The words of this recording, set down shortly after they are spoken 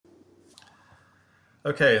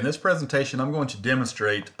Okay, in this presentation I'm going to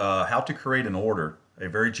demonstrate how to create an order, a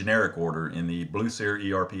very generic order in the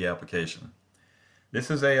BlueSeer ERP application. This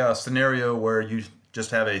is a scenario where you just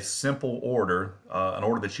have a simple order, an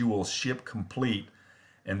order that you will ship complete,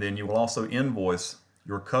 and then you will also invoice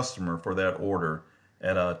your customer for that order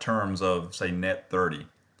at terms of, say, net 30.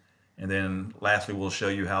 And then lastly, we'll show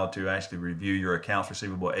you how to actually review your accounts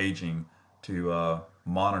receivable aging to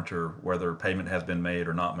monitor whether payment has been made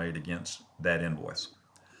or not made against that invoice.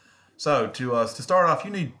 So to start off, you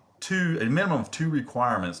need a minimum of two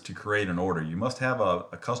requirements to create an order. You must have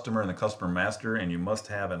a customer in the customer master, and you must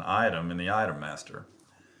have an item in the item master.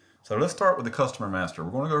 So let's start with the customer master. We're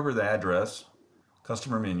going to go over the address,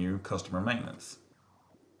 customer menu, customer maintenance.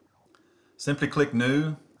 Simply click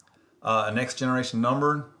new. A next generation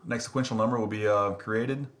number, next sequential number will be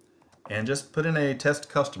created, and just put in a test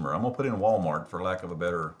customer. I'm going to put in Walmart for lack of a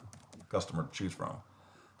better customer to choose from.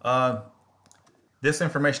 This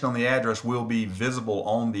information on the address will be visible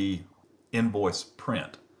on the invoice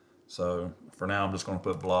print. So for now I'm just going to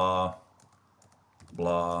put blah,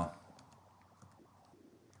 blah,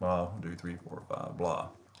 blah, 1, 2, 3, 4, 5, blah.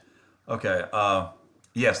 Okay,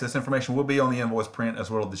 yes, this information will be on the invoice print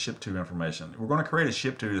as well as the ship to information. We're going to create a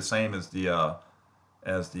ship to the same as the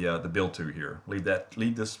bill to here.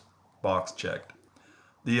 Leave this box checked.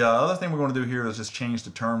 The other thing we're going to do here is just change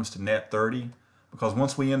the terms to net 30, because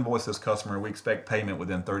once we invoice this customer, we expect payment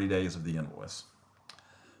within 30 days of the invoice.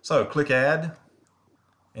 So click add,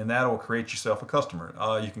 and that will create yourself a customer.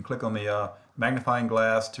 You can click on the magnifying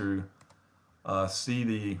glass to see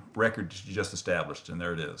the record that you just established, and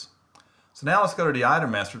there it is. So now let's go to the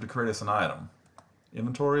item master to create us an item.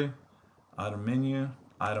 Inventory, item menu,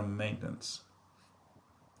 item maintenance.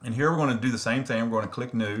 And here we're going to do the same thing. We're going to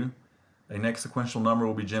click new. A next sequential number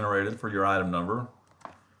will be generated for your item number.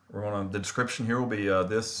 The description here will be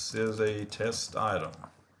this is a test item.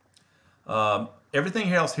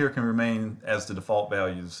 Everything else here can remain as the default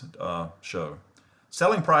values show.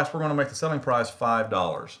 Selling price, we're going to make the selling price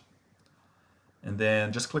 $5. And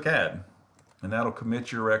then just click add. And that'll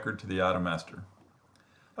commit your record to the item master.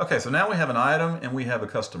 Okay, so now we have an item and we have a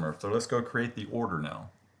customer. So let's go create the order now.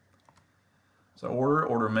 So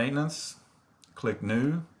order maintenance, click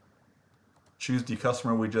new, choose the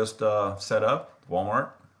customer we just set up, Walmart.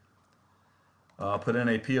 Put in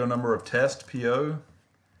a PO number of test PO,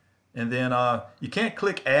 and then you can't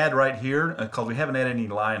click add right here because we haven't added any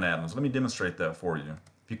line items. Let me demonstrate that for you.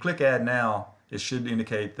 If you click add now, it should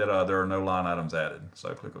indicate that there are no line items added.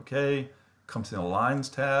 So click OK. Comes in the lines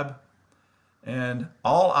tab, and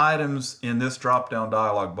all items in this drop down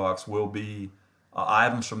dialog box will be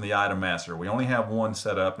items from the item master. We only have one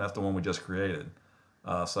set up, and that's the one we just created.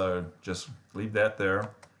 So just leave that there.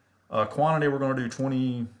 Quantity, we're going to do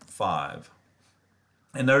 25,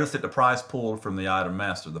 and notice that the price pulled from the item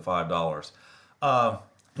master, the $5.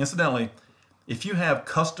 Incidentally, if you have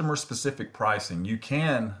customer specific pricing, you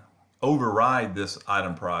can override this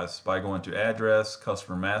item price by going to address,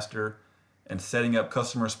 customer master, and setting up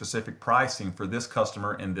customer specific pricing for this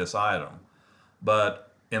customer and this item.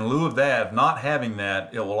 But in lieu of that, not having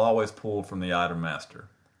that, it will always pull from the item master.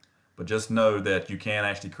 But just know that you can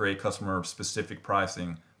actually create customer specific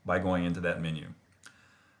pricing by going into that menu.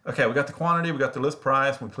 Okay, we got the quantity, we got the list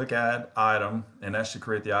price, we click add item, and that should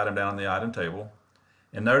create the item down in the item table.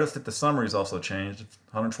 And notice that the summary is also changed. It's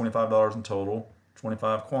 $125 in total,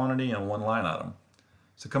 25 quantity, and 1 line item.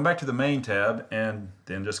 So come back to the main tab and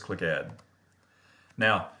then just click add.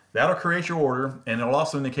 Now, that'll create your order, and it'll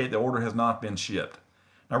also indicate the order has not been shipped.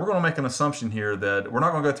 Now, we're going to make an assumption here that we're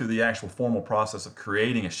not going to go through the actual formal process of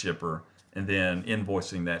creating a shipper and then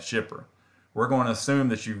invoicing that shipper. We're going to assume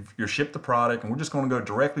that you're shipped the product, and we're just going to go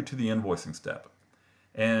directly to the invoicing step.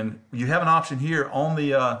 And you have an option here on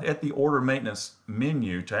the at the order maintenance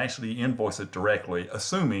menu to actually invoice it directly,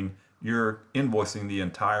 assuming you're invoicing the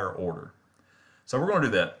entire order. So we're going to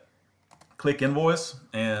do that. Click invoice,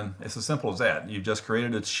 and it's as simple as that. You've just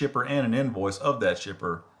created a shipper and an invoice of that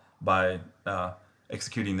shipper by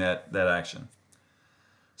executing that action.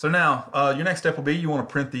 So now your next step will be you want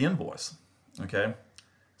to print the invoice. Okay,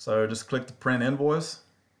 so just click the print invoice,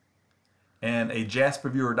 and a Jasper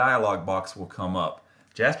Viewer dialog box will come up.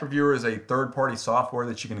 Jasper Viewer is a third-party software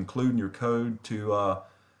that you can include in your code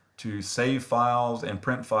to save files and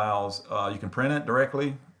print files. You can print it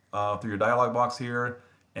directly through your dialog box here.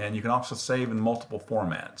 And you can also save in multiple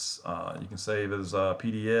formats. You can save as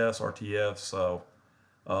PDFs, RTFs, so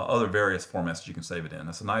other various formats that you can save it in.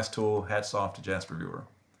 It's a nice tool. Hats off to Jasper Viewer.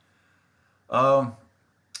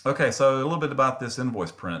 Okay, so a little bit about this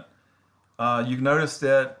invoice print. You can notice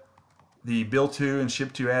that the bill to and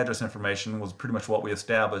ship to address information was pretty much what we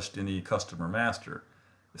established in the customer master.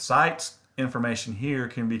 The site's information here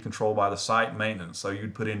can be controlled by the site maintenance. So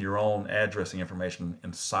you'd put in your own addressing information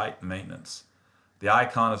in site maintenance. The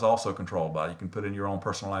icon is also controlled by it. You can put in your own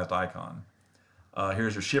personalized icon.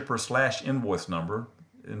 Here's your shipper/invoice number.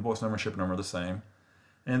 Invoice number and shipper number are the same.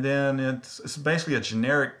 And then it's basically a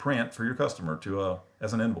generic print for your customer to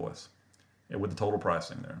as an invoice with the total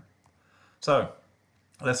pricing there. So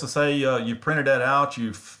let's just say you printed that out,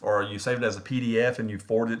 or you saved it as a PDF and you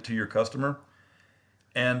forwarded it to your customer,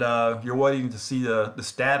 and you're waiting to see the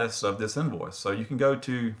status of this invoice. So you can go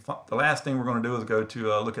to, the last thing we're going to do is go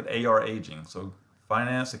to look at AR aging. So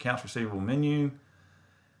Finance Accounts Receivable menu,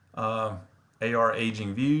 AR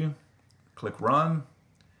aging view, click Run,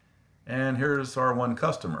 and here's our one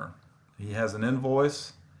customer. He has an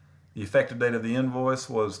invoice. The effective date of the invoice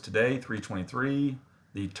was today, 3/23.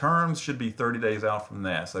 The terms should be 30 days out from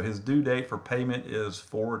that. So his due date for payment is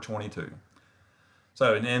 4/22.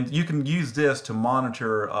 So, and you can use this to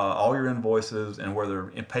monitor all your invoices and whether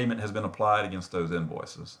payment has been applied against those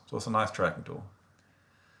invoices. So it's a nice tracking tool.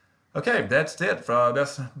 Okay, that's it.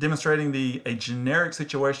 That's demonstrating a generic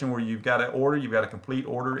situation where you've got an order, you've got a complete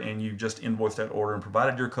order, and you just invoiced that order and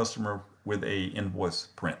provided your customer with a invoice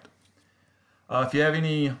print. If you have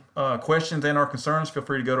any questions and/or concerns, feel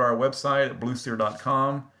free to go to our website at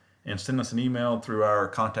BlueSeer.com and send us an email through our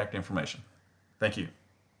contact information. Thank you.